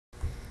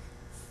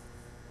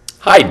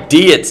Hi,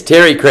 Dee. It's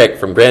Terry Crick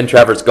from Grand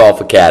Traverse Golf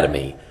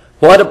Academy.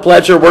 What a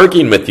pleasure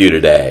working with you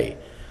today.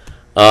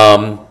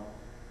 Some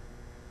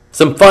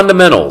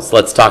fundamentals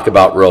let's talk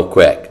about real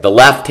quick. The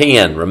left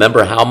hand,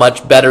 remember how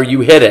much better you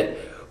hit it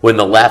when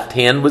the left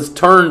hand was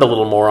turned a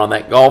little more on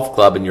that golf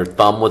club and your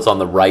thumb was on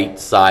the right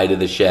side of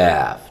the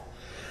shaft.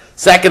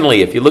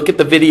 Secondly, if you look at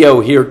the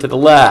video here to the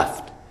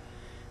left,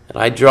 and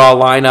I draw a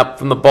line up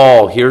from the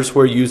ball, here's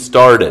where you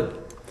started.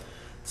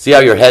 See how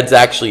your head's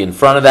actually in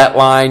front of that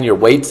line? Your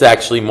weight's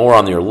actually more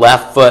on your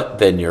left foot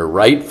than your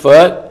right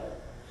foot.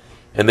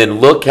 And then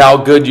look how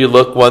good you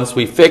look once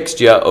we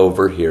fixed you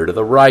over here to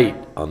the right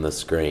on the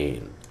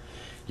screen.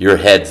 Your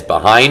head's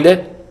behind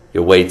it.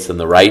 Your weight's in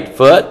the right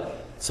foot.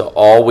 So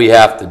all we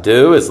have to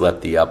do is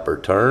let the upper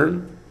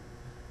turn.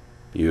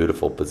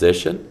 Beautiful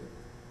position.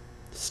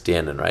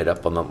 Standing right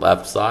up on the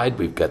left side.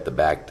 We've got the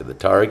back to the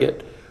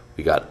target.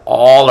 We got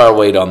all our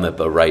weight on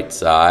the right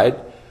side.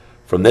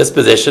 From this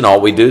position, all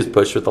we do is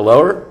push with the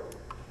lower,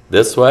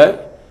 this way,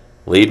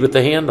 lead with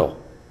the handle.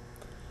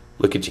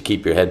 Look at you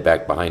keep your head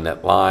back behind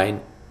that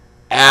line.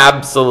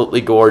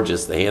 Absolutely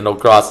gorgeous. The handle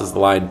crosses the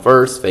line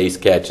first, face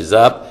catches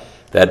up.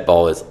 That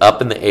ball is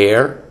up in the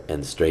air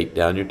and straight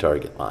down your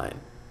target line.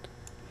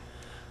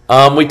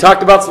 We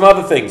talked about some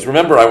other things.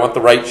 Remember, I want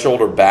the right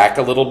shoulder back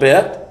a little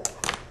bit.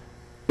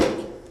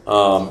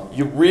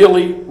 You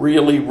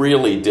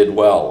really did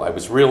well. I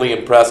was really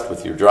impressed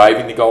with you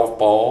driving the golf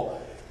ball.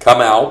 Come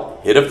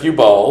out, hit a few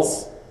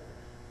balls.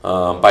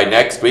 By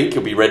next week,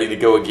 you'll be ready to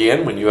go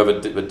again. When you have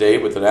a day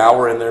with an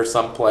hour in there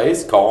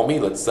someplace, call me,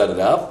 let's set it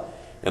up,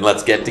 and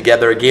let's get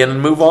together again and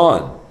move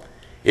on.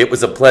 It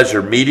was a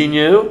pleasure meeting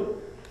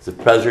you. It's a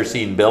pleasure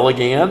seeing Bill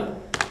again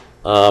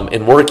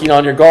and working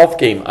on your golf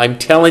game. I'm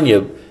telling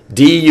you,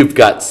 Dee, you've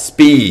got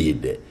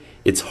speed.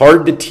 It's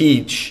hard to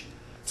teach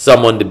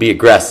someone to be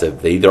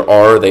aggressive. They either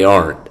are or they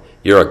aren't.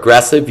 You're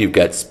aggressive, you've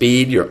got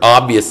speed, you're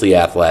obviously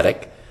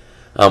athletic.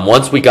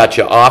 Once we got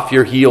you off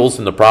your heels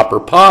in the proper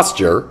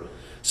posture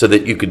so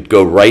that you could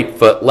go right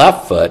foot,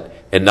 left foot,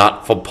 and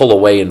not pull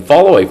away and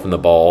fall away from the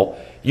ball,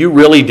 you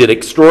really did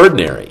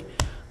extraordinary.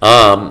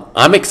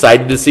 I'm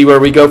excited to see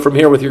where we go from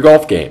here with your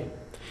golf game.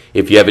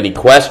 If you have any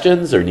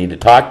questions or need to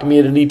talk to me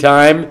at any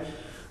time,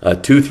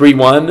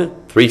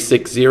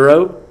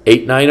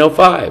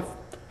 231-360-8905.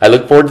 I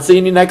look forward to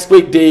seeing you next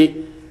week,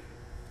 Dee.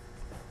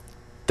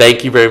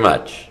 Thank you very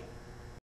much.